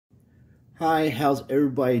Hi, how's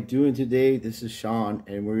everybody doing today? This is Sean,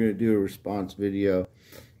 and we're going to do a response video.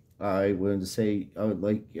 I wanted to say I would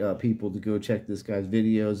like people to go check this guy's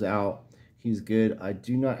videos out. He's good. I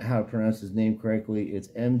do not know how to pronounce his name correctly. It's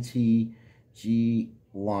MTGLION,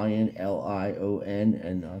 L-I-O-N,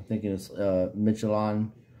 and I'm thinking it's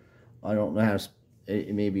Michelin. I don't know how to,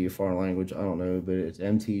 it may be a foreign language, I don't know, but it's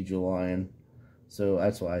MTGLION. So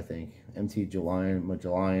that's what I think. MTGLION,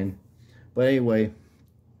 Michelin. But anyway,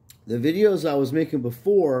 the videos I was making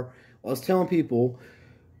before, I was telling people,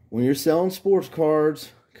 when you're selling sports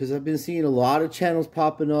cards, because I've been seeing a lot of channels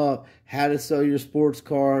popping up, how to sell your sports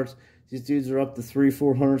cards. These dudes are up to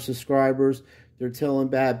 300-400 subscribers. They're telling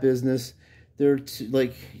bad business. They're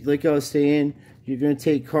like I was saying, you're going to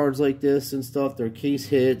take cards like this and stuff, they're case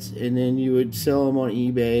hits, and then you would sell them on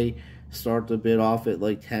eBay, start the bid off at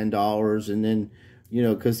like $10, and then, you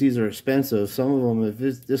know, because these are expensive. Some of them, if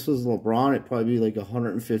this was LeBron, it'd probably be like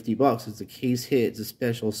 $150. It's a case hit. It's a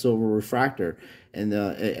special silver refractor. And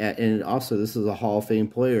also, this is a Hall of Fame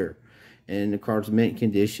player. And the card's mint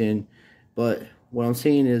condition. But what I'm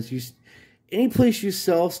saying is, any place you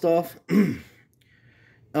sell stuff, any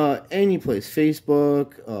place,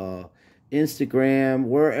 Facebook, Instagram,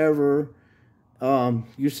 wherever,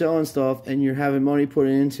 you're selling stuff and you're having money put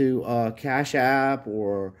into Cash App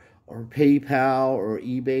or PayPal or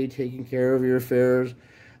eBay taking care of your affairs.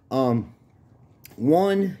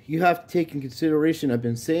 One, you have to take in consideration, I've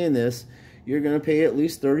been saying this, you're going to pay at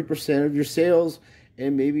least 30% of your sales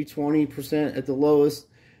and maybe 20% at the lowest.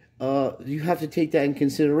 You have to take that in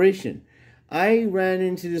consideration. I ran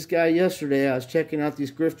into this guy yesterday. I was checking out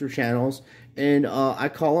these grifter channels, and I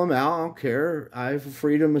call them out. I don't care. I have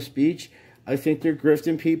freedom of speech. I think they're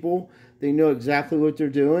grifting people. They know exactly what they're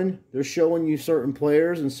doing. They're showing you certain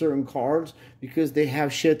players and certain cards because they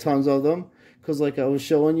have shit tons of them. Because like I was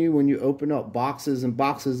showing you, when you open up boxes and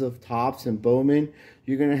boxes of Topps and Bowman,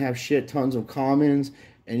 you're going to have shit tons of commons,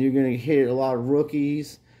 and you're going to hit a lot of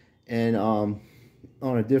rookies. And on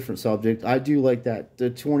a different subject, I do like that,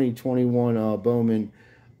 the 2021 Bowman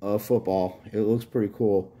football. It looks pretty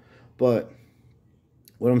cool. But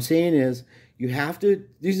what I'm saying is, you have to,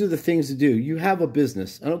 these are the things to do. You have a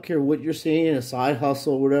business. I don't care what you're saying, a side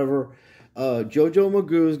hustle, whatever. Jojo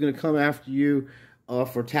Magoo is going to come after you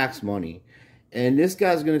for tax money. And this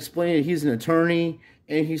guy's going to explain it. He's an attorney,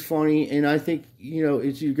 and he's funny. And I think, you know,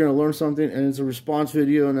 you're going to learn something. And it's a response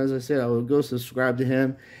video. And as I said, I will go subscribe to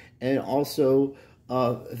him. And also,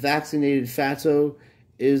 Vaccinated Fatso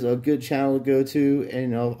is a good channel to go to.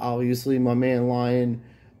 And obviously, my man Lion,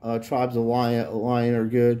 Tribes of Lion are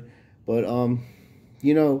good. But,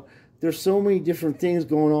 you know, there's so many different things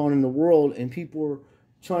going on in the world, and people are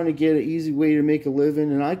trying to get an easy way to make a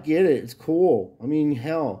living, and I get it. It's cool. I mean,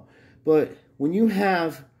 hell. But when you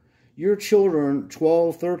have your children,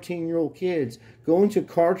 12, 13-year-old kids, going to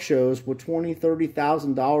card shows with $20,000,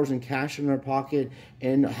 $30,000 in cash in their pocket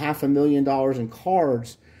and $500,000 in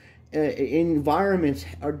cards, in environments,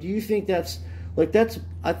 or do you think that's,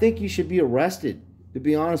 I think you should be arrested, to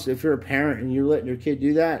be honest. If you're a parent and you're letting your kid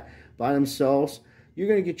do that by themselves, you're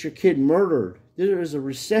going to get your kid murdered. There is a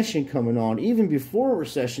recession coming on. Even before a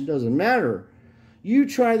recession, doesn't matter. You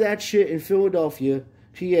try that shit in Philadelphia,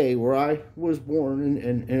 PA, where I was born,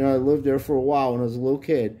 and I lived there for a while when I was a little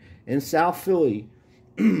kid, in South Philly.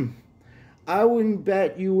 I wouldn't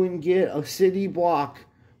bet you wouldn't get a city block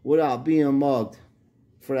without being mugged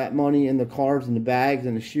for that money and the cards and the bags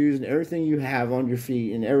and the shoes and everything you have on your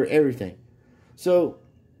feet and everything. So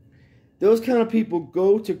those kind of people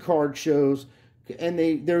go to card shows, and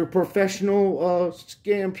they're professional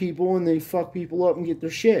scam people, and they fuck people up and get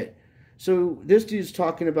their shit. So this dude's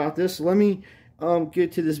talking about this. Let me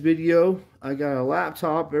get to this video. I got a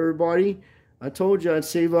laptop, everybody. I told you I'd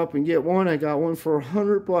save up and get one. I got one for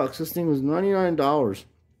 $100. This thing was $99.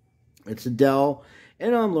 It's a Dell,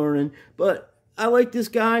 and I'm learning. But I like this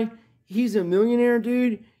guy. He's a millionaire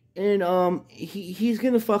dude, and he's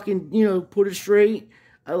gonna fucking, you know, put it straight.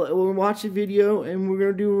 We'll watch the video, and we're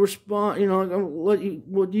going to do a response. You know, what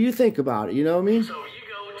do you think about it? You know what I mean? So you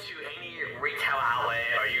go to any retail outlet,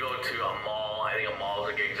 or you go to a mall. I think a mall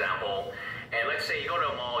is a good example. And let's say you go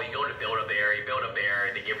to a mall, you go to Build-A-Bear, you build a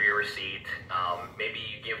bear, they give you a receipt. Maybe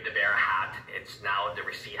you give the bear a hat. It's now the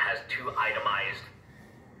receipt has 2 itemized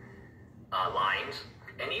lines.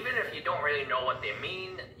 And even if you don't really know what they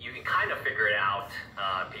mean, you can kind of figure it out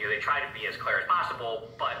because they try to be as clear as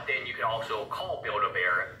possible. But then you can also call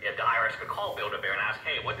Build-A-Bear. If the IRS could call Build-A-Bear and ask,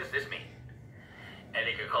 hey, what does this mean? And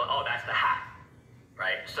they could call, oh, that's the hat,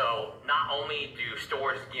 right? So not only do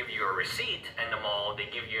stores give you a receipt in the mall, they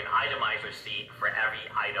give you an itemized receipt for every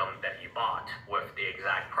item that you bought with the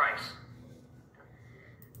exact price.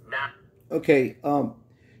 Now, Okay,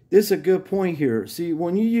 this is a good point here. See,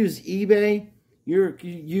 when you use eBay,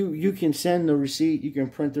 you can send the receipt, you can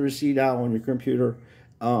print the receipt out on your computer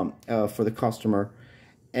for the customer,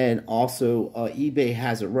 and also eBay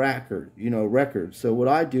has a record. So what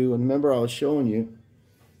I do, and remember I was showing you,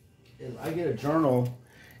 is I get a journal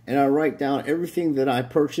and I write down everything that I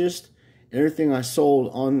purchased and everything I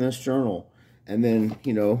sold on this journal, and then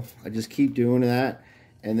I just keep doing that.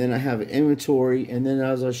 And then I have an inventory, and then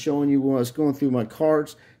as I was showing you when I was going through my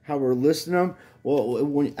cards, how we're listing them.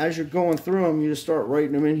 Well, as you're going through them, you just start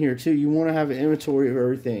writing them in here too. You want to have an inventory of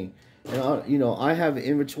everything. And I have an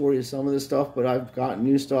inventory of some of this stuff, but I've got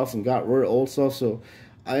new stuff and got rid of old stuff, so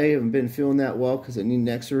I haven't been feeling that well because I need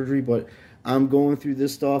neck surgery. But I'm going through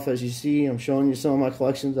this stuff, as you see. I'm showing you some of my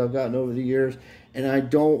collections I've gotten over the years, and I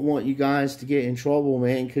don't want you guys to get in trouble,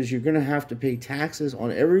 man, because you're going to have to pay taxes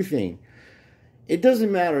on everything. It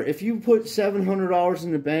doesn't matter. If you put $700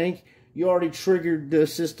 in the bank, you already triggered the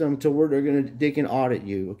system to where they can audit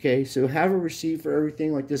you, okay? So have a receipt for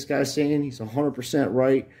everything, like this guy's saying. He's 100%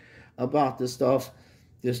 right about this stuff.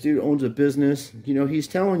 This dude owns a business. He's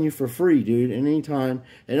telling you for free, dude, anytime.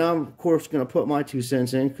 And I'm, of course, going to put my 2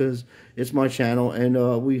 cents in because it's my channel, and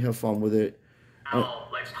we have fun with it. Now,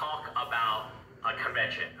 let's talk about a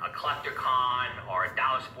convention, a collector con or a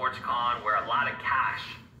Dallas sports con where a lot of cash.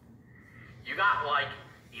 You got like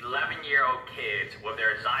 11-year-old kids with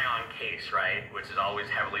their Zion case, right, which is always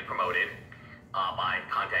heavily promoted by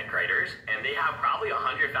content creators, and they have probably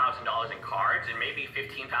 $100,000 in cards and maybe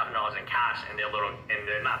 $15,000 in cash, and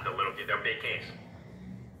they're not the little kid, they're big case.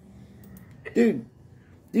 Dude,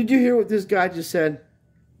 did you hear what this guy just said?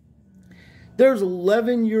 There's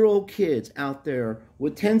 11-year-old kids out there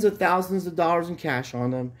with tens of thousands of dollars in cash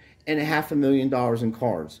on them and $500,000 in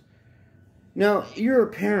cards. Now, you're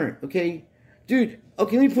a parent, okay? Dude,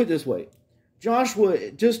 okay, let me put it this way.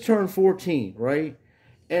 Joshua just turned 14, right?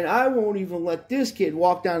 And I won't even let this kid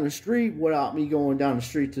walk down the street without me going down the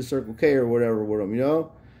street to Circle K or whatever with him,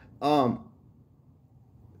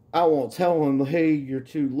 I won't tell him, hey, you're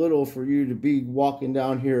too little for you to be walking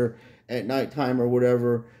down here at nighttime or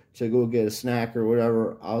whatever to go get a snack or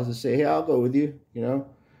whatever. I'll just say, hey, I'll go with you,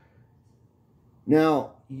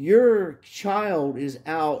 Now, your child is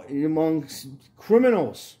out amongst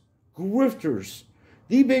criminals, grifters,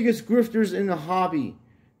 the biggest grifters in the hobby.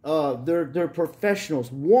 They're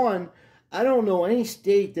professionals. One, I don't know any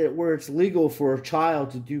state where it's legal for a child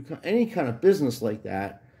to do any kind of business like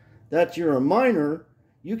that. That you're a minor.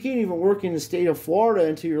 You can't even work in the state of Florida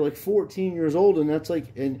until you're like 14 years old, and that's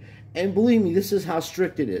like, and believe me, this is how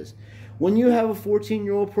strict it is. When you have a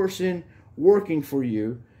 14-year-old person working for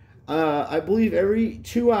you, I believe every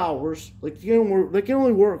 2 hours, they can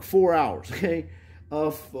only work 4 hours, okay?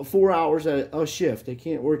 4 hours at a shift. They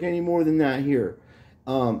can't work any more than that here.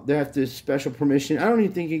 They have to special permission. I don't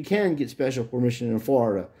even think you can get special permission in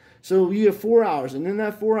Florida. So you have 4 hours, and in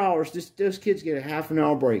that 4 hours, those kids get a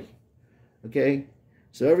half-an-hour break, okay?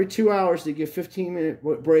 So every 2 hours, they get a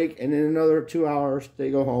 15-minute break, and then another 2 hours,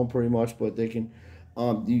 they go home pretty much, but they can,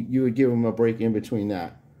 you would give them a break in between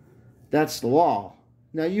that. That's the law.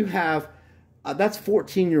 Now you have, that's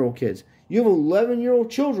 14-year-old kids. You have 11-year-old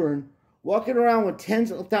children walking around with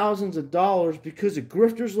tens of thousands of dollars because of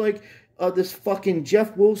grifters like this fucking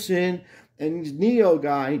Jeff Wilson and Neo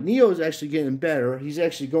guy. Neo's actually getting better. He's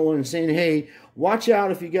actually going and saying, hey, watch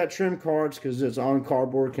out if you got trim cards, because it's on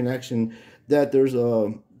Cardboard Connection that there's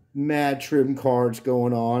mad trim cards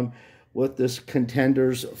going on with this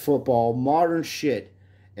Contenders football. Modern shit.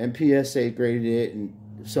 And PSA graded it, and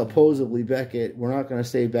supposedly Beckett. We're not going to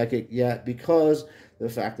say Beckett yet because the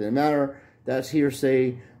fact of the matter, that's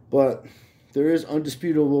hearsay. But there is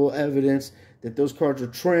undisputable evidence that those cards are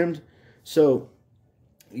trimmed. So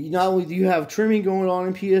not only do you have trimming going on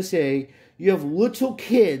in PSA, you have little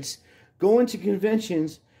kids going to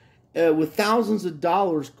conventions with thousands of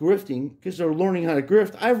dollars grifting because they're learning how to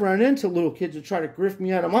grift. I've run into little kids that try to grift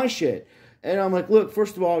me out of my shit. And I'm like, look,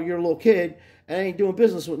 first of all, you're a little kid. I ain't doing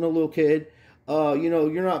business with no little kid.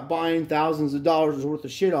 You're not buying thousands of dollars worth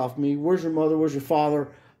of shit off me. Where's your mother? Where's your father?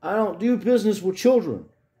 I don't do business with children.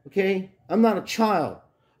 Okay? I'm not a child.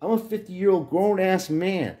 I'm a 50-year-old grown-ass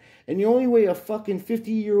man. And the only way a fucking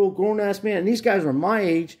 50-year-old grown-ass man, and these guys are my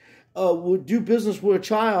age, would do business with a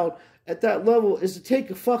child at that level is to take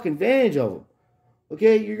a fucking advantage of them.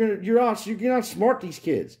 Okay? You're not smart, these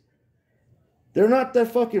kids. They're not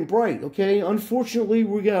that fucking bright, okay? Unfortunately,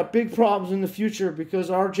 we got big problems in the future because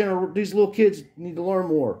these little kids need to learn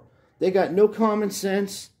more. They got no common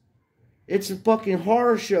sense. It's a fucking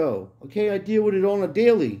horror show, okay? I deal with it on a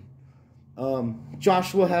daily.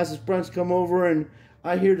 Joshua has his friends come over, and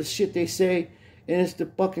I hear the shit they say, And it's the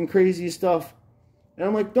fucking craziest stuff. And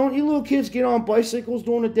I'm like, don't you little kids get on bicycles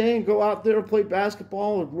during the day and go out there and play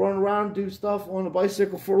basketball and run around and do stuff on a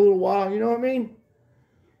bicycle for a little while? You know what I mean?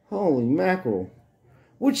 Holy mackerel.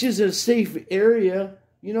 Which is a safe area.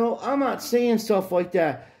 You know, I'm not saying stuff like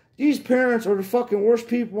that. These parents are the fucking worst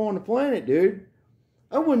people on the planet, dude.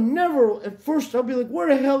 I would never, at first I'll be like, where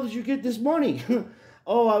the hell did you get this money?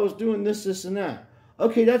 Oh, I was doing this, this, and that.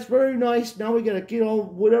 Okay, that's very nice. Now we gotta get all,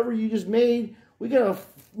 whatever you just made, we gotta,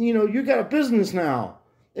 you know, you got a business now.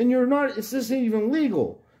 And you're not, this isn't even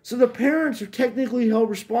legal. So the parents are technically held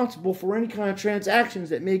responsible for any kind of transactions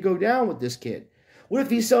that may go down with this kid. What if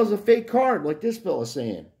he sells a fake card, like this fella's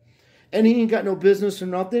saying? And he ain't got no business or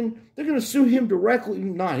nothing? They're gonna sue him directly,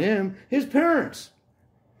 not him, his parents.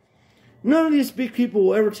 None of these big people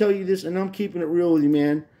will ever tell you this, and I'm keeping it real with you,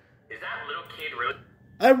 man. Is that little kid really?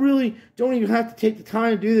 I really don't even have to take the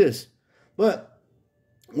time to do this. But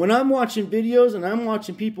when I'm watching videos and I'm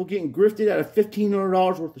watching people getting grifted out of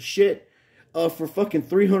 $1,500 worth of shit for fucking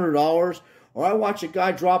 $300, or I watch a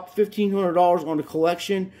guy drop $1,500 on a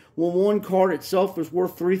collection when one card itself is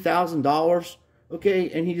worth $3,000,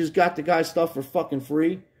 okay, and he just got the guy's stuff for fucking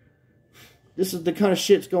free. This is the kind of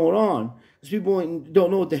shit's going on. Because people don't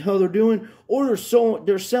know what the hell they're doing, or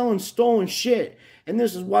they're selling stolen shit, and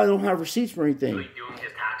this is why they don't have receipts for anything. Really doing his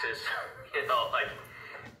taxes, you know, like,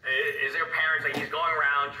 is there parents, like, he's going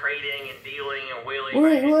around trading and dealing and wheeling.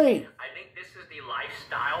 Right. I think this is the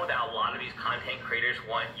lifestyle that a lot of these content creators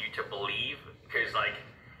want you to believe, because, like,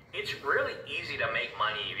 it's really easy to make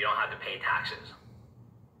money if you don't have to pay taxes.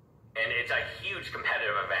 And it's a huge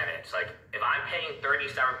competitive advantage. Like, if I'm paying 37%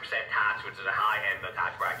 tax, which is a high end of the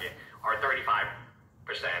tax bracket, or 35%.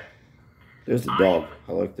 There's the dog.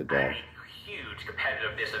 I like the dog. A huge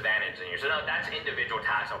competitive disadvantage in here. So no, that's individual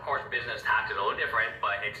tax. Of course, business tax is a little different,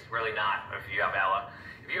 but it's really not. If you have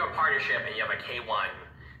a partnership and you have a K1,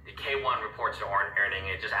 the K1 reports to earning,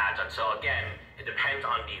 it just adds up. So again, it depends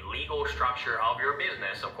on the legal structure of your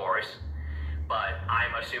business, of course, but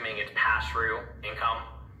I'm assuming it's pass-through income.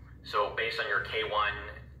 So based on your K1,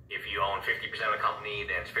 if you own 50% of the company,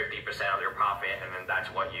 then it's 50% of your profit, and then that's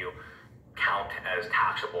what you count as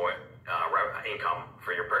taxable income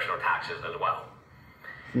for your personal taxes as well.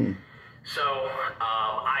 So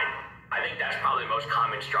I think that's probably the most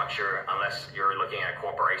common structure, unless you're looking at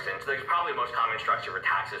corporations. There's probably the most common structure for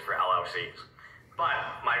taxes for LLCs. But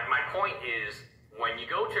my point is, when you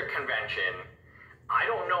go to a convention, I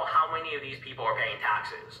don't know how many of these people are paying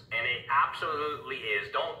taxes, and it absolutely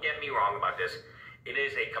is. Don't get me wrong about this. It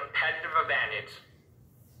is a competitive advantage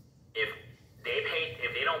if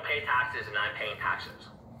they don't pay taxes and I'm paying taxes.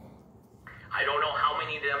 I don't know how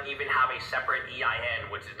many of them even have a separate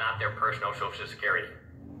EIN, which is not their personal Social Security.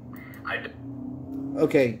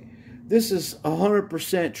 Okay, this is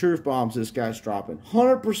 100% truth bombs this guy's dropping.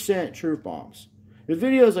 100% truth bombs. The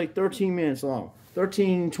video is like 13 minutes long.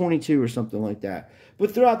 13:22 or something like that.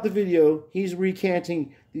 But throughout the video, he's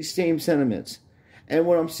recanting these same sentiments. And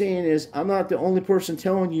what I'm saying is, I'm not the only person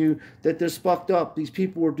telling you that this fucked up. These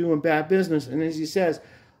people are doing bad business. And as he says,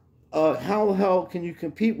 how the hell can you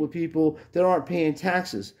compete with people that aren't paying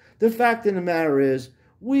taxes? The fact of the matter is,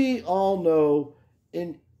 we all know,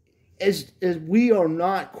 as we are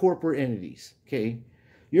not corporate entities, okay?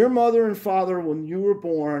 Your mother and father, when you were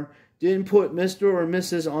born, didn't put Mr. or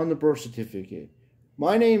Mrs. on the birth certificate.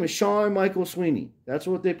 My name is Sean Michael Sweeney. That's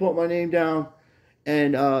what they put my name down.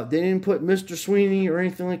 And they didn't put Mr. Sweeney or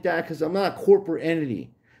anything like that because I'm not a corporate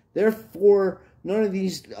entity. Therefore, none of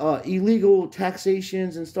these illegal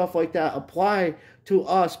taxations and stuff like that apply to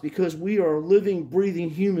us because we are living,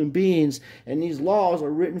 breathing human beings, and these laws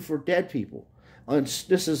are written for dead people.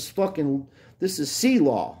 This is sea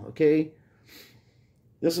law, okay?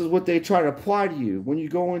 This is what they try to apply to you. When you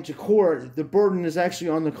go into court, the burden is actually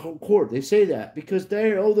on the court. They say that because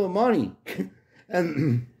they owe the money.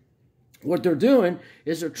 And what they're doing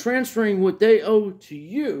is they're transferring what they owe to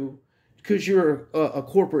you because you're a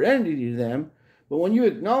corporate entity to them. But when you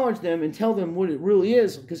acknowledge them and tell them what it really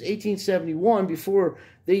is, because 1871, before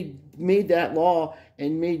they made that law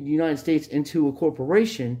and made the United States into a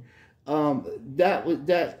corporation, that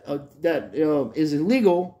is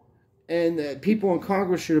illegal. And people in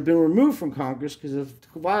Congress should have been removed from Congress because it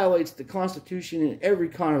violates the Constitution in every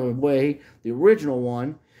kind of way, the original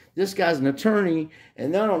one. This guy's an attorney,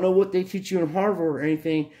 and I don't know what they teach you in Harvard or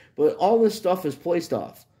anything, but all this stuff is placed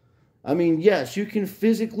off. I mean, yes, you can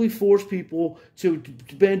physically force people to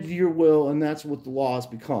bend to your will, and that's what the law has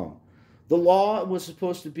become. The law was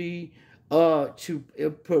supposed to be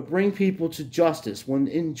to bring people to justice when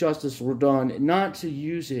injustice were done, not to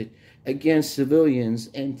use it against civilians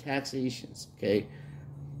and taxations, okay?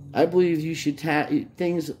 I believe you should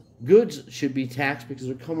goods should be taxed because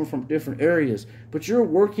they're coming from different areas. But your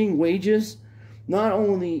working wages, not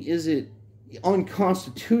only is it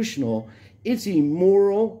unconstitutional, it's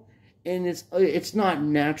immoral, and it's not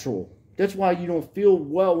natural. That's why you don't feel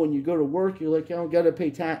well when you go to work. You're like, I don't got to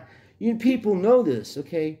pay tax. People know this,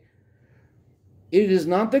 okay? It is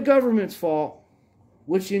not the government's fault,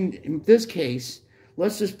 which in this case,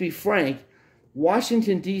 let's just be frank,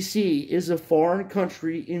 Washington, D.C. is a foreign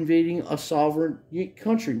country invading a sovereign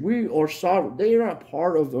country. We are sovereign. They are not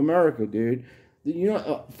part of America, dude.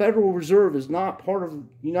 The Federal Reserve is not part of the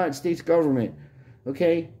United States government,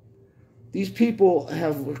 okay? These people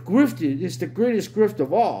have grifted. It's the greatest grift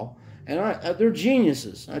of all. And they're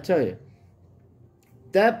geniuses, I tell you.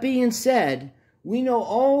 That being said, we know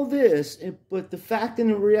all this, but this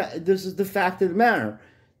is the fact of the matter.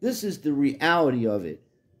 This is the reality of it.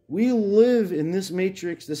 We live in this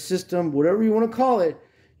matrix, the system, whatever you want to call it.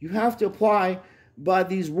 You have to apply by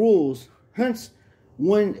these rules. Hence,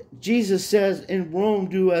 when Jesus says, in Rome,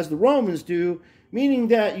 do as the Romans do, meaning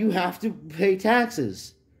that you have to pay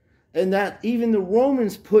taxes. And that even the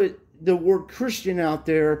Romans put the word Christian out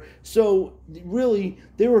there. So really,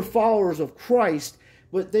 they were followers of Christ,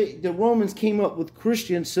 but the Romans came up with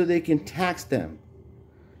Christians so they can tax them.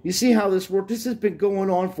 You see how this works? This has been going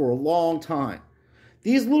on for a long time.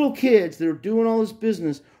 These little kids that are doing all this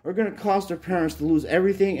business are going to cause their parents to lose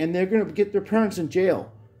everything, and they're going to get their parents in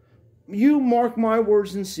jail. You mark my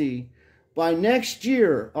words and see, by next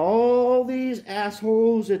year, all these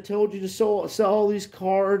assholes that told you to sell all these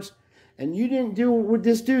cards, and you didn't do what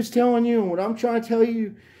this dude's telling you, and what I'm trying to tell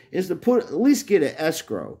you is to at least get an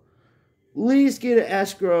escrow. At least get an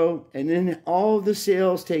escrow, and then all of the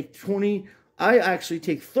sales take 20%. I actually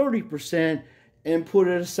take 30% and put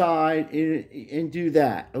it aside and do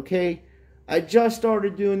that, okay? I just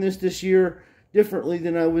started doing this year differently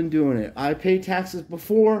than I've been doing it. I paid taxes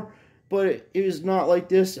before, but it was not like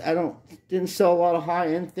this. Didn't sell a lot of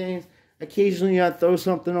high-end things. Occasionally I'd throw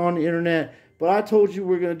something on the internet, but I told you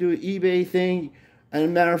we're going to do an eBay thing. And as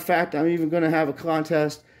a matter of fact, I'm even going to have a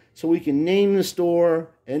contest so we can name the store,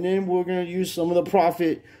 and then we're going to use some of the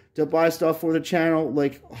profit to buy stuff for the channel,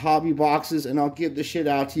 like hobby boxes, and I'll give the shit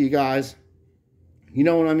out to you guys. You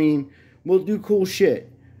know what I mean? We'll do cool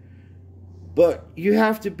shit. But you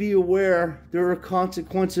have to be aware there are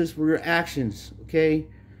consequences for your actions, okay?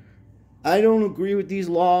 I don't agree with these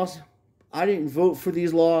laws. I didn't vote for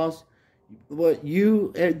these laws. But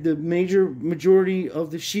you, the majority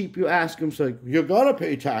of the sheep, you ask them, it's like, you gotta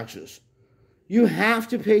pay taxes. You have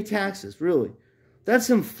to pay taxes, really. That's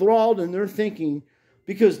enthralled in their thinking,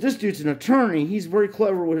 because this dude's an attorney. He's very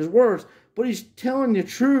clever with his words, but he's telling the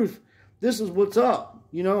truth. This is what's up,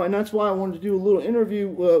 you know, and that's why I wanted to do a little interview,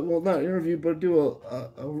 well, not interview, but do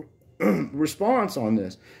a response on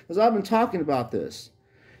this, because I've been talking about this.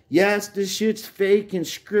 Yes, this shit's fake and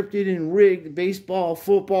scripted and rigged, baseball,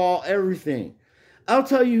 football, everything. I'll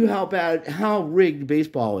tell you how rigged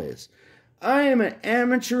baseball is. I am an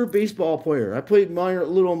amateur baseball player. I played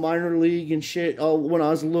little minor league and shit when I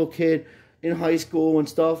was a little kid in high school and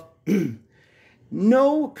stuff.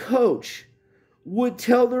 No coach would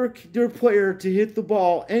tell their player to hit the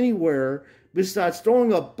ball anywhere besides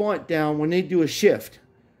throwing a bunt down when they do a shift.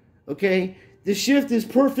 Okay? The shift is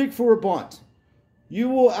perfect for a bunt. You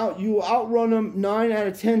will outrun them 9 out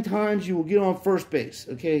of 10 times. You will get on first base.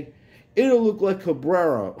 Okay? It'll look like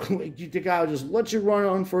Cabrera. The guy will just let you run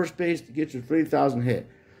on first base to get your 3,000 hit.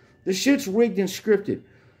 The shit's rigged and scripted.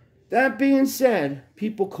 That being said,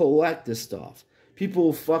 people collect this stuff.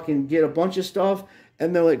 People fucking get a bunch of stuff,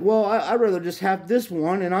 and they're like, well, I'd rather just have this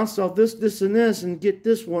one, and I'll sell this, this, and this, and get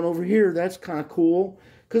this one over here. That's kind of cool.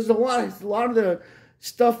 Because a lot of the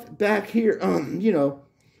stuff back here, you know,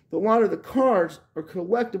 a lot of the cards are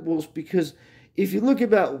collectibles, because if you look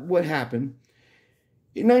about what happened,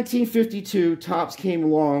 in 1952, Topps came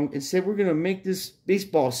along and said, we're going to make this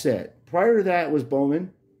baseball set. Prior to that, it was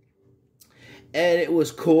Bowman. And it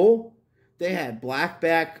was cool. They had black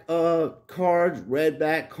back cards, red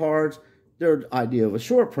back cards. Their idea of a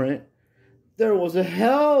short print. There was a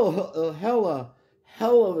hell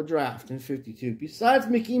of a draft in 52. Besides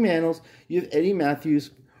Mickey Mantle's, you have Eddie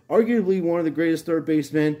Matthews, arguably one of the greatest third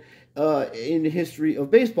basemen in the history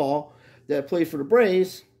of baseball, that played for the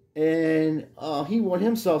Braves. And he won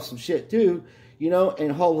himself some shit too, you know,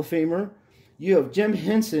 and Hall of Famer. You have Jim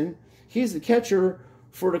Henson. He's the catcher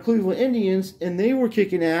for the Cleveland Indians, and they were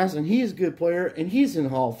kicking ass, and he's a good player, and he's in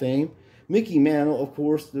Hall of Fame. Mickey Mantle, of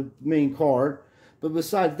course, the main card. But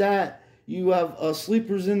besides that, you have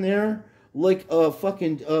sleepers in there, like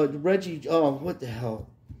fucking Reggie, what the hell?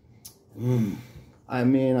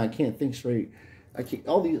 I can't think straight.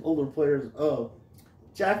 all these older players. Oh,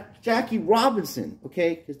 Jackie Robinson,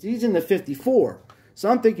 okay, because he's in the 54. So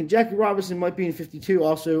I'm thinking Jackie Robinson might be in 52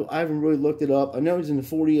 also. I haven't really looked it up. I know he's in the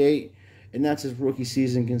 48, and that's his rookie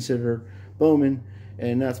season considered Bowman,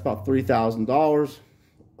 and that's about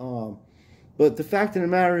 $3,000. But the fact of the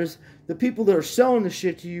matter is, the people that are selling the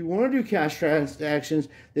shit to you want to do cash transactions.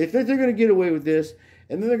 They think they're going to get away with this,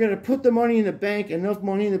 and then they're going to put the money in the bank, enough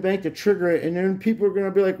money in the bank to trigger it, and then people are going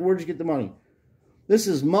to be like, where'd you get the money? This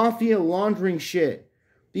is mafia laundering shit.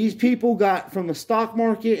 These people got from the stock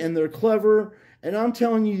market, and they're clever, and I'm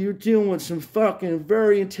telling you, you're dealing with some fucking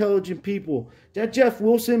very intelligent people. That Jeff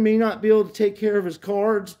Wilson may not be able to take care of his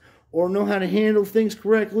cards or know how to handle things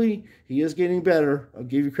correctly. He is getting better. I'll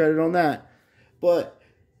give you credit on that. But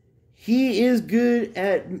he is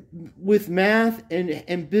good with math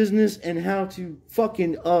and business and how to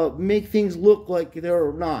fucking make things look like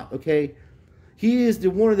they're not, okay? He is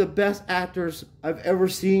one of the best actors I've ever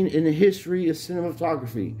seen in the history of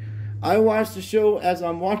cinematography. I watch the show as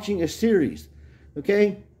I'm watching a series,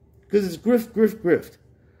 okay? Because it's grift.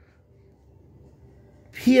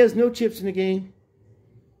 He has no chips in the game.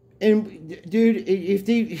 And dude, if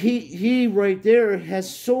he right there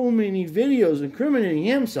has so many videos incriminating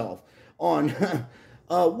himself on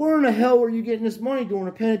where in the hell are you getting this money during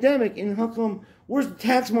a pandemic, and how come, where's the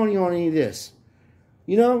tax money on any of this?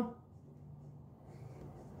 You know?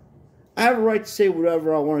 I have a right to say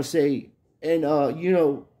whatever I want to say, and you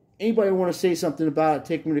know, anybody want to say something about it,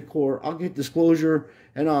 take me to court. I'll get disclosure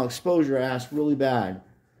and I'll expose your ass really bad.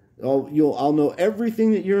 I'll know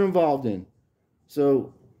everything that you're involved in.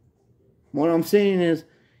 So what I'm saying is,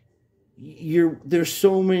 there's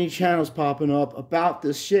so many channels popping up about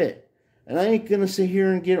this shit. And I ain't going to sit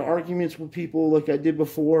here and get arguments with people like I did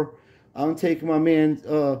before. I'm taking my man,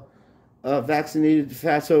 Vaccinated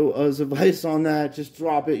Fatso's advice on that. Just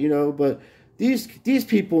drop it, you know. But these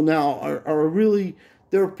people now are really,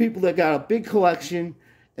 they're people that got a big collection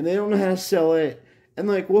and they don't know how to sell it. And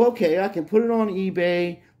like, well, okay, I can put it on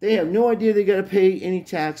eBay. They have no idea they got to pay any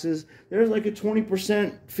taxes. There's like a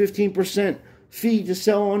 20%, 15% fee to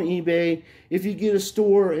sell on eBay. If you get a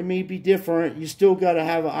store, it may be different. You still got to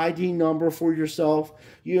have an ID number for yourself.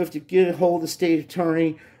 You have to get a hold of the state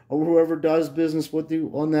attorney or whoever does business with you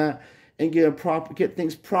on that, and get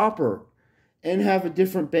things proper, and have a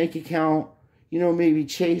different bank account. You know, maybe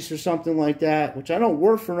Chase or something like that. Which I don't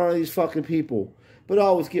work for none of these fucking people, but I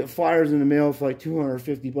always get flyers in the mail for like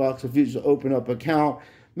 $250 if you just open up an account.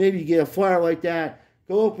 Maybe you get a flyer like that,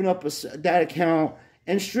 go open up that account,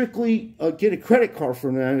 and strictly get a credit card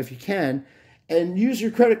from them if you can, and use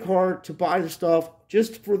your credit card to buy the stuff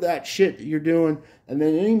just for that shit that you're doing, and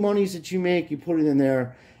then any monies that you make, you put it in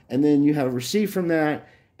there, and then you have a receipt from that.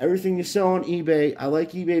 Everything you sell on eBay, I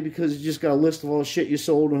like eBay because you just got a list of all the shit you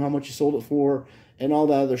sold and how much you sold it for, and all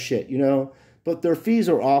that other shit, you know? But their fees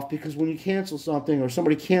are off because when you cancel something or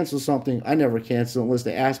somebody cancels something, I never cancel unless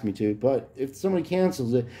they ask me to. But if somebody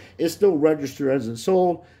cancels it, it's still registered as it's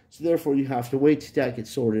sold. So therefore, you have to wait till that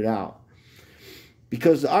gets sorted out.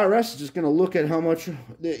 Because the IRS is just going to look at how much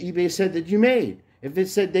the eBay said that you made. If it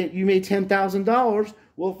said that you made $10,000,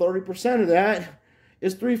 well, 30% of that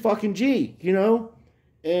is $3 you know?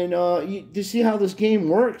 And you see how this game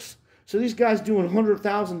works? So these guys doing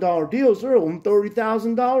 $100,000 deals, they're on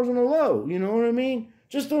 $30,000 on the low. You know what I mean?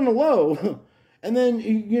 Just on the low. And then,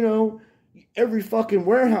 you know, every fucking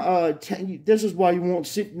warehouse, this is why you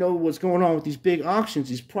won't know what's going on with these big auctions,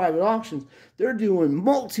 these private auctions. They're doing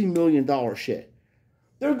multi-million-dollar shit.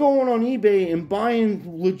 They're going on eBay and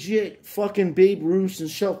buying legit fucking Babe Ruths and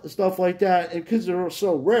stuff like that, and because they're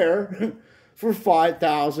so rare, for $5,000,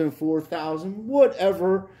 $4,000,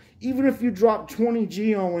 whatever. Even if you drop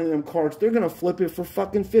 20G on one of them cards, they're going to flip it for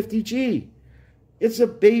fucking 50G. It's a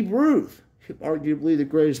Babe Ruth. Arguably the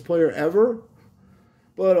greatest player ever.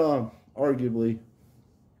 But, arguably.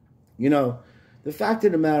 You know, the fact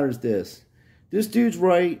of the matter is this. This dude's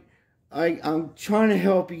right. I'm trying to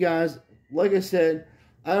help you guys. Like I said,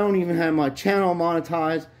 I don't even have my channel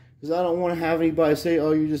monetized because I don't want to have anybody say,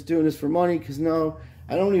 oh, you're just doing this for money. Because, no,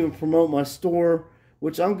 I don't even promote my store,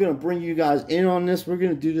 which I'm going to bring you guys in on this. We're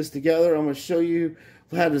going to do this together. I'm going to show you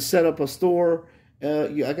how to set up a store.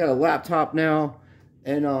 I got a laptop now,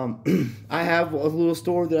 and I have a little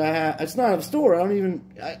store that I have. It's not a store.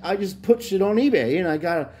 I just put shit on eBay, and I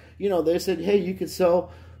got, you know, they said, hey, you could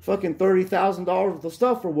sell fucking $30,000 worth of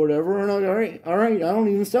stuff or whatever, and I'm like, all right, I don't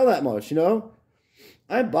even sell that much, you know.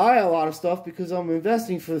 I buy a lot of stuff because I'm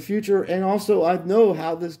investing for the future, and also I know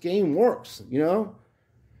how this game works, you know.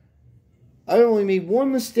 I only made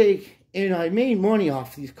one mistake, and I made money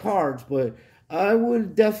off these cards, but I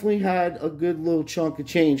would definitely had a good little chunk of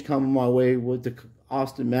change coming my way with the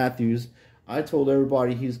Austin Matthews. I told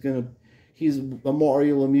everybody he's a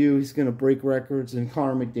Mario Lemieux. He's gonna break records, and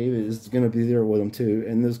Connor McDavid is gonna be there with him too.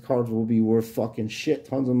 And those cards will be worth fucking shit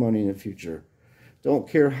tons of money in the future. Don't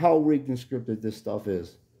care how rigged and scripted this stuff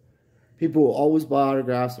is. People will always buy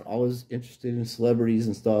autographs. They're always interested in celebrities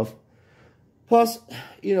and stuff. Plus,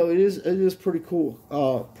 you know, it is pretty cool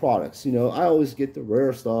products. You know, I always get the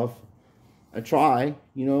rare stuff. I try,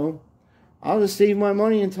 you know. I'll just save my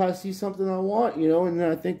money until I see something I want, you know, and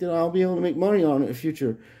then I think that I'll be able to make money on it in the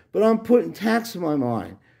future. But I'm putting tax in my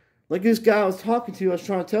mind. Like this guy I was talking to, I was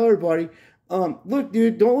trying to tell everybody, look,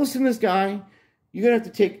 dude, don't listen to this guy. You're going to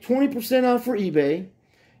have to take 20% out for eBay.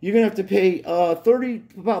 You're going to have to pay about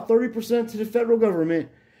 30% to the federal government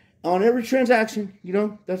on every transaction. You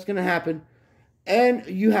know, that's going to happen. And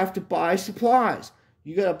you have to buy supplies.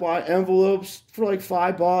 You got to buy envelopes for like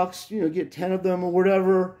 $5, you know, get 10 of them or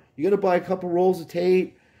whatever. You got to buy a couple rolls of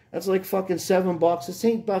tape. That's like fucking $7. This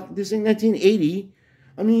ain't 1980.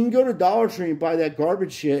 I mean, you can go to Dollar Tree and buy that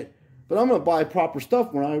garbage shit, but I'm going to buy proper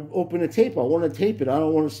stuff. When I open a tape, I want to tape it. I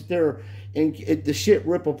don't want to sit there and the shit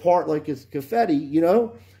rip apart like it's confetti, you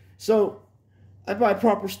know? So I buy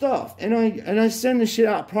proper stuff, and I send the shit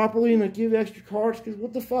out properly, and I give extra cards, because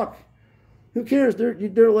what the fuck? Who cares? They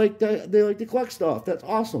like to collect stuff. That's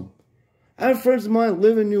awesome. I have friends of mine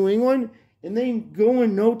live in New England, and they go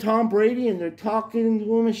and know Tom Brady, and they're talking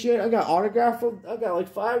to him and shit. I got autographed. I got like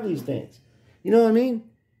 5 of these things. You know what I mean?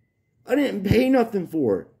 I didn't pay nothing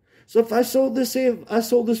for it. So if I sold this, say if I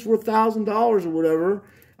sold this for $1,000 or whatever,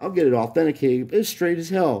 I'll get it authenticated. It's straight as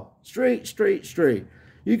hell. Straight.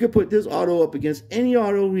 You could put this auto up against any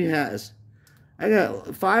auto he has. I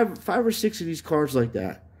got five or six of these cards like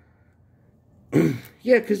that.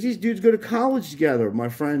 Yeah, because these dudes go to college together. My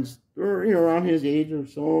friends, they're, you know, around his age, or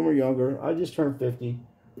some of them are younger. I just turned 50.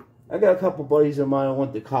 I got a couple buddies of mine who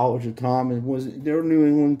went to college with Tom, and they're New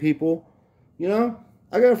England people. You know,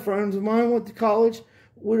 I got friends of mine who went to college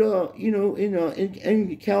with you know,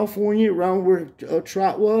 in California, around where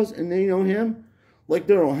Trot was, and they know him. Like,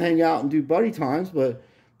 they don't hang out and do buddy times, but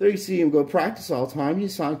they see him go practice all the time. He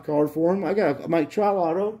signed a card for him. I got a Mike Trout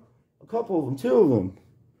auto, a couple of them, 2 of them.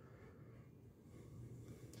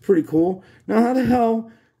 Pretty cool. Now, how the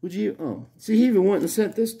hell would you... see, he even went and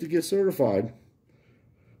sent this to get certified.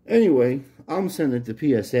 Anyway, I'm sending it to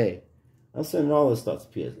PSA. I'm sending all this stuff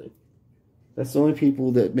to PSA. That's the only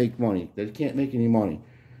people that make money, that can't make any money.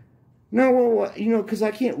 Now, well, you know, because I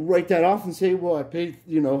can't write that off and say, well, I paid,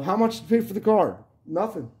 you know, how much to pay for the card?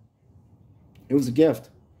 Nothing. It was a gift.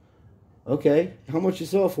 Okay, how much you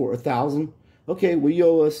sell it for? $1,000. Okay, well, you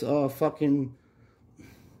owe us fucking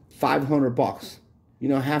 $500. You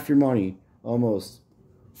know, half your money, almost.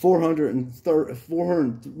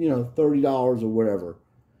 $430, you know, $30 or whatever.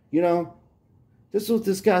 You know, this is what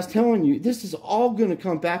this guy's telling you. This is all going to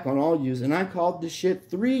come back on all yous. And I called this shit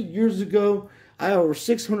 3 years ago. I have over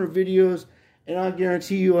 600 videos. And I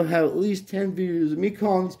guarantee you I'll have at least 10 videos of me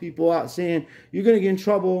calling these people out saying, you're going to get in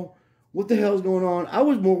trouble. What the hell's going on? I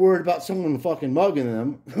was more worried about someone fucking mugging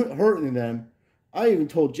them, hurting them. I even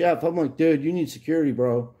told Jeff, I'm like, dude, you need security,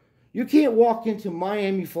 bro. You can't walk into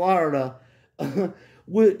Miami, Florida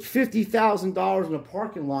with $50,000 in a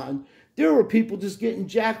parking lot. And there were people just getting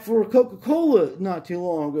jacked for a Coca-Cola not too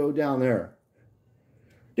long ago down there.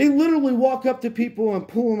 They literally walk up to people and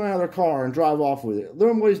pull them out of their car and drive off with it.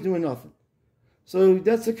 Nobody's doing nothing. So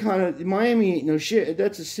that's the kind of... Miami ain't no shit.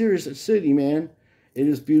 That's a serious city, man. It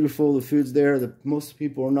is beautiful. The food's there. Most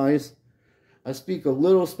people are nice. I speak a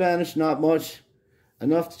little Spanish, not much.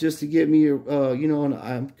 Enough just to get me, you know, and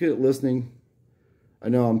I'm good at listening. I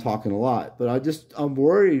know I'm talking a lot, but I'm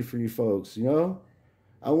worried for you folks, you know.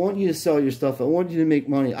 I want you to sell your stuff. I want you to make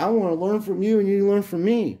money. I want to learn from you, and you learn from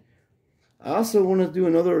me. I also want to do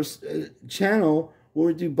another channel where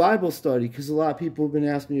we do Bible study, because a lot of people have been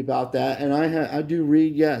asking me about that, and I do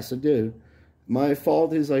read. Yes, I do. My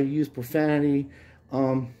fault is I use profanity,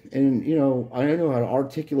 and, you know, I don't know how to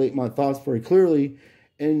articulate my thoughts very clearly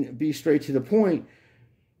and be straight to the point.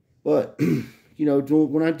 But, you know,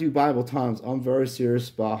 when I do Bible times, I'm very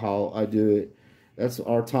serious about how I do it. That's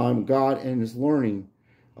our time, God and His learning.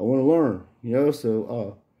 I want to learn, you know,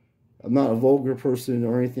 so I'm not a vulgar person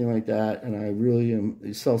or anything like that, and I really am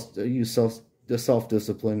use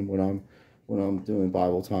self-discipline when I'm doing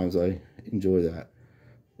Bible times. I enjoy that.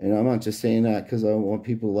 And I'm not just saying that because I want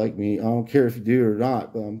people to like me. I don't care if you do or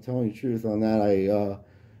not, but I'm telling you the truth on that. I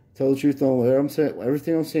tell the truth on what I'm saying,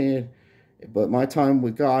 everything I'm saying. But my time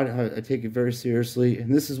with God, I take it very seriously.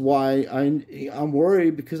 And this is why I'm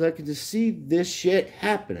worried, because I can just see this shit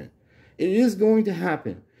happening. It is going to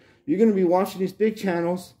happen. You're going to be watching these big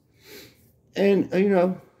channels, and, you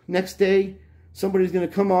know, next day, somebody's going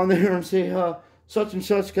to come on there and say, such and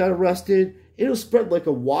such got arrested. It'll spread like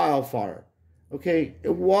a wildfire. Okay?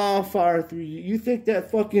 A wildfire through you. You think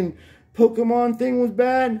that fucking Pokemon thing was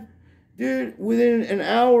bad? Dude, within an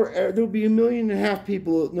hour, there'll be 1.5 million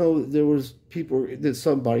people that know there was people, that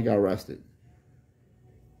somebody got arrested.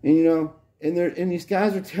 And, you know, and these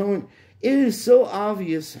guys are telling, it is so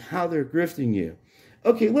obvious how they're grifting you.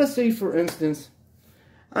 Okay, let's say, for instance,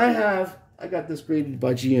 I got this graded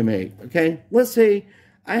by GMA, okay? Let's say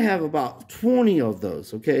I have about 20 of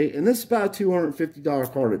those, okay? And this is about a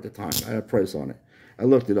 $250 card at the time. I had a price on it. I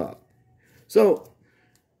looked it up. So,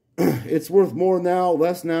 it's worth more now,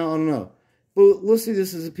 less now, I don't know. But let's say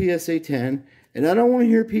this is a PSA 10, and I don't want to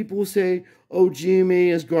hear people say, oh, GMA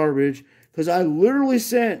is garbage, because I literally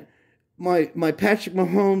sent my Patrick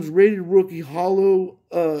Mahomes rated rookie hollow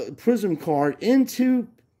prism card into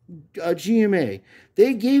GMA.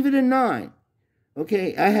 They gave it a 9.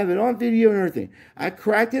 Okay, I have it on video and everything. I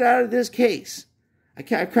cracked it out of this case. I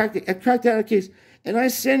cracked it out of the case, and I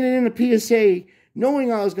sent it in a PSA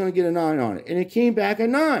knowing I was going to get a 9 on it, and it came back a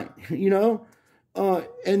 9, you know?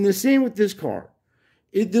 And the same with this card.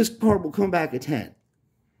 This card will come back a 10.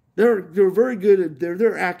 They're very good.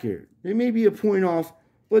 They're accurate. They may be a point off,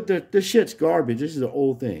 but the shit's garbage. This is an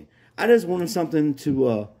old thing. I just wanted something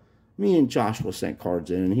to, me and Joshua sent cards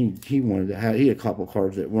in, and he wanted to have, he had a couple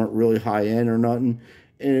cards that weren't really high end or nothing,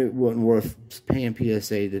 and it wasn't worth paying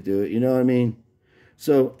PSA to do it, you know what I mean?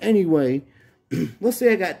 So anyway, let's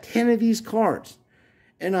say I got 10 of these cards,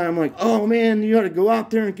 and I'm like, oh man, you got to go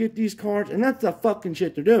out there and get these cards, and that's the fucking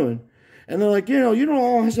shit they're doing. And they're like, you know, you don't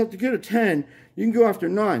always have to get a 10, you can go after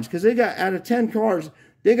 9s, because they got, out of 10 cards,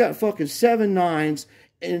 they got fucking 7 9s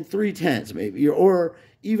and 3 10s maybe, or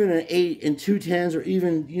even an 8 and 2 10s, or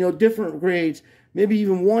even, you know, different grades, maybe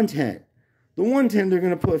even 1 10. The 1 10, they're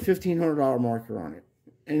going to put a $1,500 marker on it,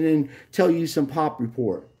 and then tell you some pop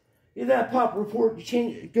report. If that pop report,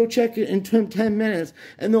 go check it in 10 minutes,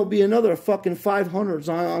 and there'll be another fucking 500s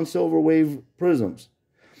on Silver Wave Prisms.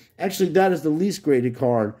 Actually, that is the least graded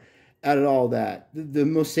card out of all that. The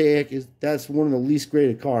Mosaic, that's one of the least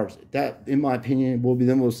graded cards. That, in my opinion, will be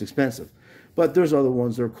the most expensive. But there's other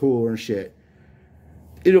ones that are cooler and shit.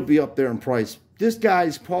 It'll be up there in price. This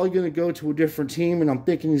guy's probably going to go to a different team, and I'm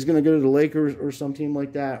thinking he's going to go to the Lakers or some team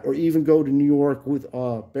like that, or even go to New York with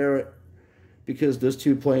Barrett, because those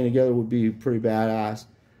two playing together would be pretty badass.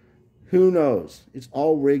 Who knows? It's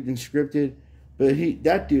all rigged and scripted, but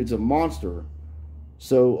that dude's a monster.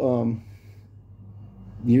 So,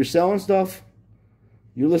 you're selling stuff,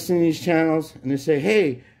 you're listening to these channels, and they say,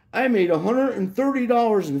 hey, I made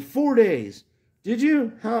 $130 in 4 days. Did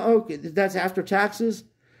you? How? Okay, that's after taxes?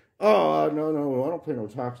 Oh, no, I don't pay no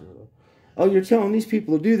taxes. Oh, you're telling these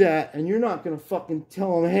people to do that, and you're not going to fucking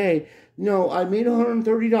tell them, hey, no, I made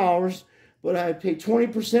 $130, but I paid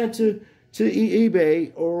 20% to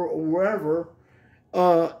eBay or wherever,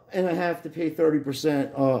 and I have to pay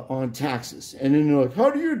 30% on taxes. And then they're like,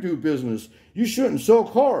 how do you do business? You shouldn't sell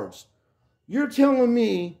cards. You're telling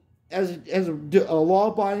me, as a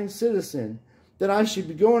law-abiding citizen, that I should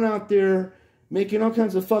be going out there making all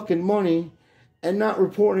kinds of fucking money and not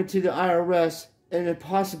reporting it to the IRS, and then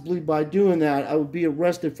possibly by doing that, I would be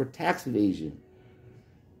arrested for tax evasion.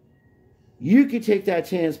 You could take that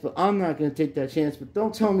chance, but I'm not going to take that chance. But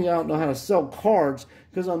don't tell me I don't know how to sell cards,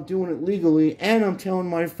 because I'm doing it legally, and I'm telling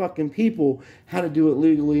my fucking people how to do it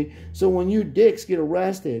legally. So when you dicks get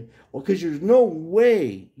arrested, or because there's no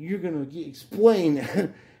way you're going to explain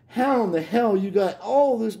how in the hell you got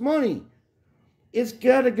all this money. It's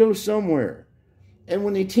got to go somewhere. And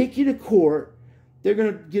when they take you to court, they're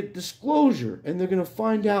going to get disclosure, and they're going to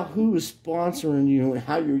find out who is sponsoring you and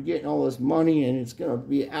how you're getting all this money, and it's going to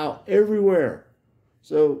be out everywhere.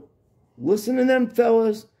 So listen to them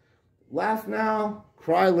fellas. Laugh now,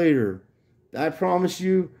 cry later. I promise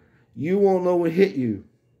you, you won't know what hit you.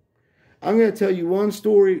 I'm going to tell you one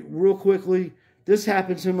story real quickly. This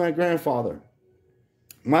happened to my grandfather.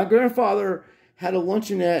 My grandfather had a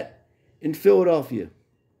luncheonette in Philadelphia.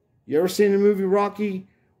 You ever seen the movie Rocky,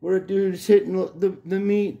 where a dude is hitting the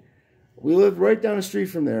meat? We lived right down the street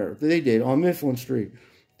from there. They did, on Mifflin Street.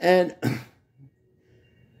 And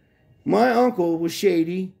my uncle was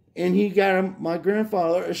shady, and he got my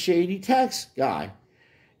grandfather a shady tax guy.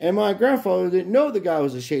 And my grandfather didn't know the guy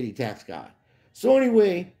was a shady tax guy. So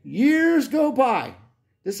anyway, years go by.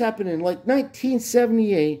 This happened in like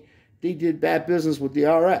 1978. They did bad business with the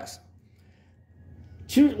IRS.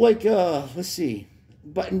 Let's see.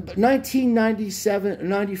 But in 1997,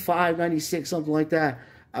 95, 96, something like that,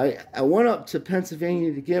 I went up to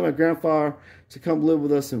Pennsylvania to get my grandfather to come live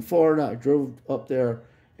with us in Florida. I drove up there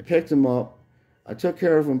and picked him up. I took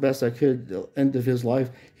care of him best I could the end of his life.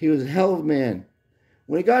 He was a hell of a man.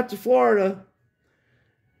 When he got to Florida,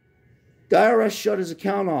 the IRS shut his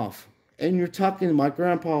account off. And you're talking, my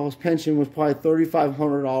grandpa's pension was probably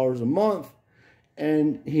 $3,500 a month.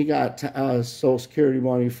 And he got Social Security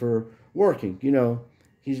money for working. You know,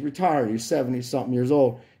 he's retired. He's 70-something years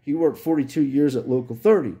old. He worked 42 years at Local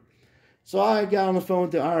 30. So I got on the phone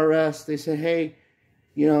with the IRS. They said, hey,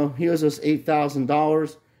 you know, he owes us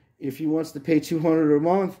 $8,000. If he wants to pay $200 a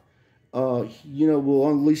month, you know, we'll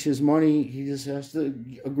unleash his money. He just has to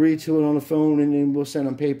agree to it on the phone, and then we'll send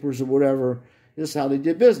him papers or whatever. This is how they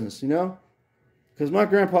did business, you know? Because my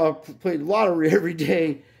grandpa played lottery every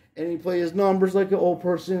day, and he played his numbers like an old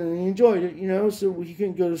person, and he enjoyed it, you know? So he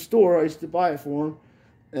couldn't go to the store. I used to buy it for him,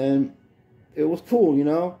 and it was cool, you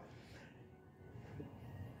know?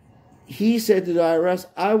 He said to the IRS,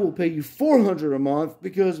 I will pay you $400 a month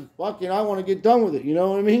because fucking I want to get done with it, you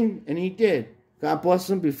know what I mean? And he did. God bless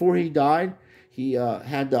him. Before he died, he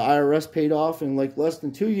had the IRS paid off in like less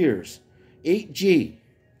than 2 years. 8G,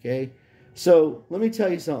 okay? So let me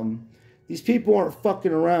tell you something. These people aren't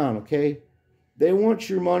fucking around, okay? They want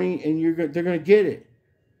your money, and they're going to get it.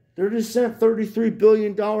 They just sent $33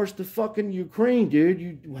 billion to fucking Ukraine,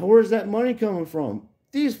 dude. Where's that money coming from?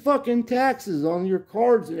 These fucking taxes on your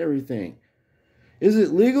cards and everything. Is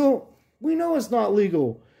it legal? We know it's not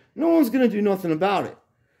legal. No one's going to do nothing about it.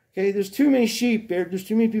 Okay, there's too many sheep there. There's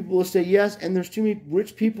too many people that say yes, and there's too many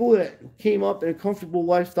rich people that came up in comfortable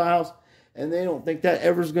lifestyles, and they don't think that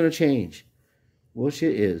ever's going to change. Well,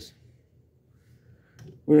 shit is.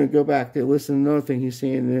 We're going to go back to listen to another thing he's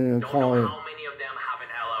saying, and then call him. How many of them have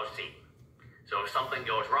an LLC? So if something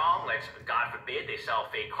goes wrong, like God forbid, they sell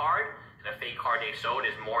a fake card, and the fake card they sold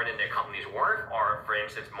is more than their company's worth, or for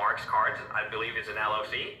instance, Mark's Cards, I believe is an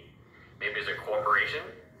LLC, maybe it's a corporation,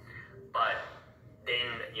 but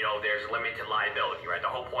then, you know, there's limited liability, right?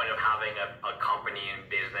 The whole point of having a company in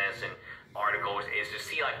business and articles is to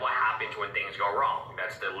see like what happens when things go wrong.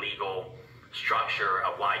 That's the legal structure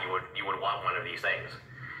of why you would want one of these things.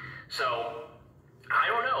 So I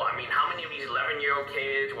don't know. I mean, how many of these 11-year-old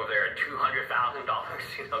kids with their $200,000,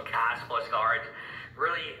 you know, cash plus cards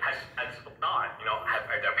really has not, you know, have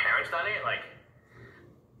their parents done it? Like,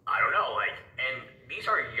 I don't know. Like, and these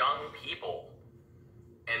are young people,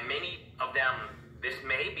 and many of them, this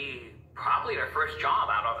may be probably their first job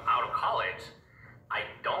out of college. I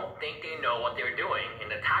don't think they know what they're doing in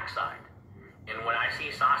the tax side. And when I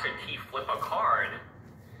see Sasha T flip a card,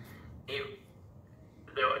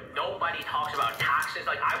 nobody talks about taxes.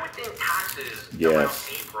 Like, I would think taxes around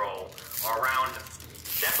April, or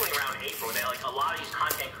definitely around April, that like a lot of these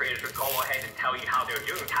content creators would go ahead and tell you how they're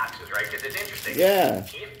doing taxes, right? Because it's interesting. Yeah.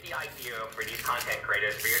 If the idea for these content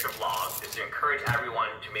creators, creators of vlogs, is to encourage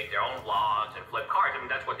everyone to make their own vlogs and flip cards, I mean,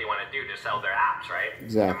 that's what they want to do to sell their apps, right?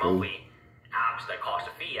 Exactly. Their monthly apps that cost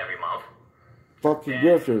a fee every month. Fucking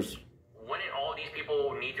grifters. Wouldn't all these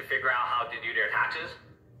people need to figure out how to do their taxes?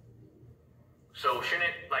 So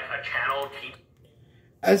shouldn't like a channel teach?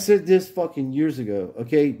 I said this fucking years ago,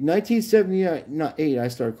 okay? 1978, I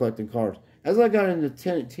started collecting cards. As I got into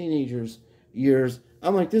teenagers years,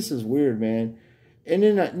 I'm like, this is weird, man. And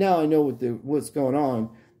then now I know what's going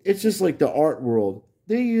on. It's just like the art world.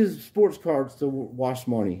 They use sports cards to wash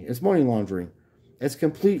money. It's money laundering. It's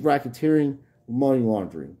complete racketeering, money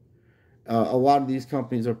laundering. A lot of these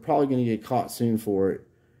companies are probably going to get caught soon for it,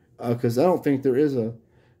 because I don't think there is a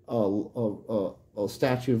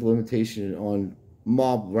statute of limitation on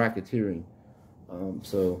mob racketeering.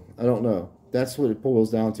 So I don't know. That's what it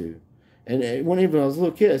boils down to. And whenever I was a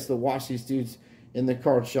little kid, I used to watch these dudes in the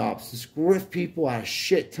card shops just grift people out of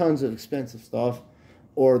shit tons of expensive stuff,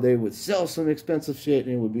 or they would sell some expensive shit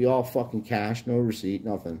and it would be all fucking cash, no receipt,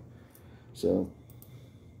 nothing. So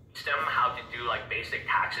them how to do like basic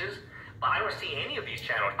taxes, but I don't see any of these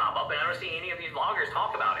channels pop up, and I don't see any of these vloggers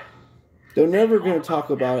talk about it. They're never going to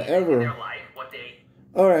talk about it ever. Their life, what they...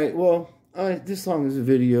 All right, well, this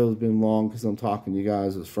video has been long because I'm talking to you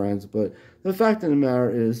guys as friends, but the fact of the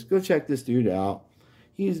matter is, go check this dude out.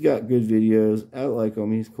 He's got good videos. I like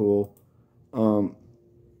him. He's cool. I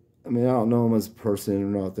mean, I don't know him as a person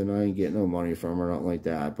or nothing. I ain't getting no money from him or nothing like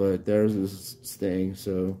that, but there's this thing.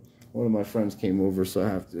 So one of my friends came over, so I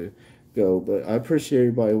have to go. But I appreciate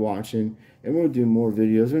everybody watching, and we'll do more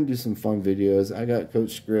videos. We're going to do some fun videos. I got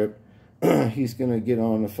Coach Script. He's going to get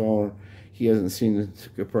on the phone. He hasn't seen the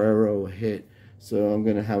Caprero hit, so I'm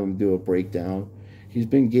going to have him do a breakdown. He's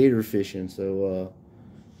been gator fishing, so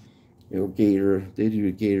you know, Gator. They do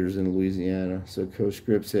the Gators in Louisiana. So Coach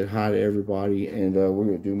Grip said hi to everybody, and we're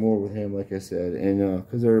going to do more with him, like I said, and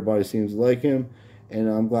because everybody seems to like him, and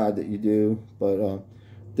I'm glad that you do. But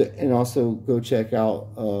and also go check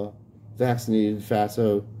out Vaccinated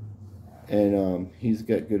Fatso, and he's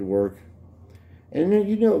got good work. And then,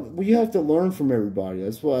 you know, we have to learn from everybody.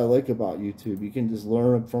 That's what I like about YouTube. You can just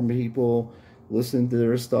learn from people, listen to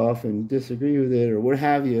their stuff, and disagree with it or what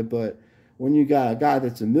have you. But when you got a guy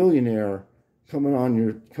that's a millionaire coming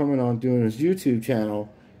on doing his YouTube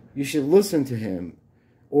channel, you should listen to him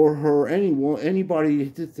or her, anybody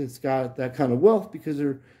that's got that kind of wealth, because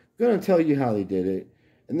they're going to tell you how they did it,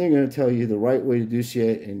 and they're going to tell you the right way to do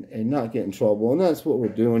shit and not get in trouble. And that's what we're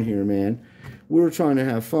doing here, man. We're trying to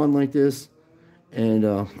have fun like this, and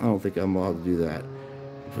I don't think I'm allowed to do that.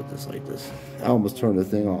 Put this like this. I almost turned the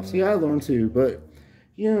thing off. See, I learned too, but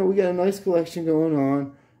you know, we got a nice collection going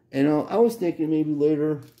on. And I was thinking maybe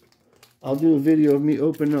later I'll do a video of me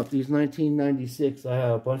opening up these 1996. I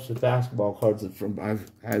have a bunch of basketball cards that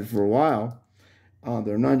I've had for a while.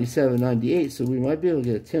 They're 97, 98, so we might be able to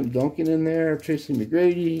get a Tim Duncan in there, Tracy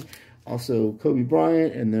McGrady, also Kobe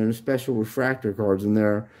Bryant, and then special refractor cards in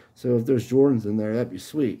there. So if there's Jordans in there, that'd be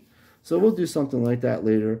sweet. So we'll do something like that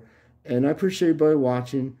later. And I appreciate everybody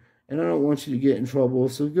watching, and I don't want you to get in trouble.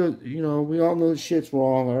 So go, you know, we all know shit's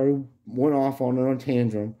wrong. I already went off on it on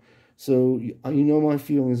tantrum. So, you know my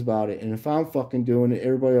feelings about it. And if I'm fucking doing it,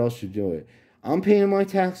 everybody else should do it. I'm paying my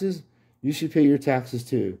taxes. You should pay your taxes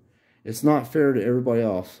too. It's not fair to everybody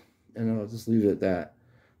else. And I'll just leave it at that.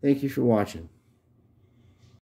 Thank you for watching.